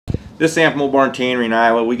This Amp Barn Tannery in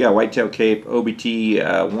Iowa. We got whitetail cape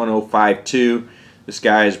OBT1052. This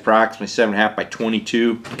guy is approximately 7.5 by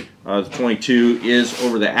 22. The 22 is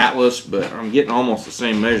over the Atlas, but I'm getting almost the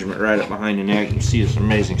same measurement right up behind the neck. You can see this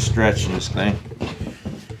amazing stretch in this thing.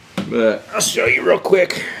 But I'll show you real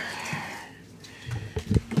quick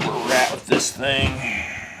where we're at with this thing.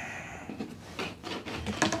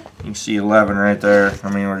 You can see 11 right there.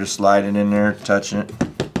 I mean, we're just sliding in there, touching it.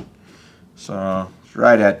 So it's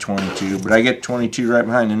right at 22, but I get 22 right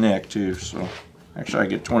behind the neck too. So actually I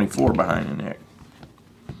get 24 behind the neck.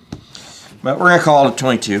 But we're gonna call it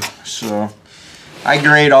 22. So I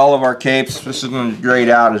grade all of our capes. This isn't grade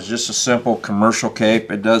out as just a simple commercial cape.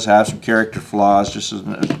 It does have some character flaws, just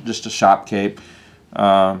a shop cape.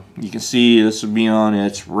 You can see this would be on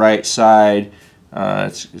its right side.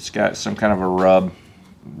 It's got some kind of a rub.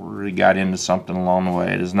 Really got into something along the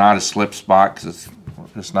way. It is not a slip spot because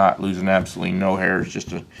it's not losing absolutely no hair. It's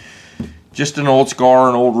just an old scar,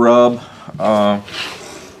 an old rub.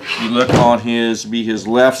 You look on his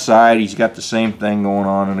left side, he's got the same thing going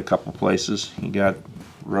on in a couple places. He got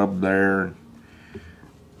rub there,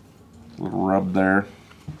 little rub there.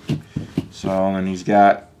 So, and he's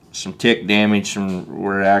got some tick damage from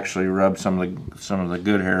where it actually rubbed some of the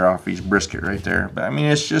good hair off his brisket right there. But I mean,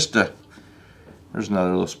 it's just there's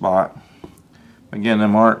another little spot. Again,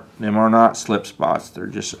 them are not slip spots. They're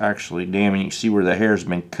just actually damaged. You see where the hair's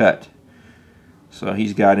been cut. So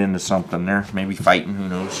he's got into something there, maybe fighting, who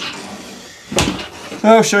knows. So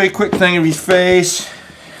I'll show you a quick thing of his face.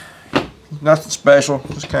 Nothing special,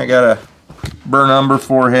 just kind of got a burnt umber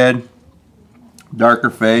forehead, darker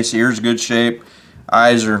face, ears good shape,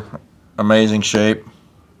 eyes are amazing shape,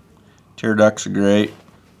 tear ducts are great.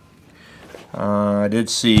 I did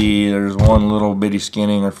see there's one little bitty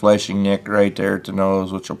skinning or fleshing nick right there at the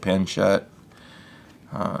nose, which will pin shut.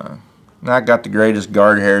 Not got the greatest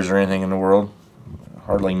guard hairs or anything in the world.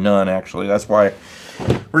 Hardly none, actually. That's why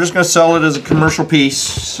we're just going to sell it as a commercial piece.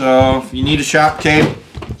 So if you need a shop cape,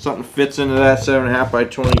 something fits into that 7.5 by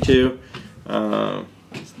 22,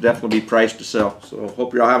 it's definitely be priced to sell. So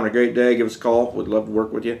hope you're all having a great day. Give us a call. We'd love to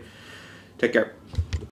work with you. Take care.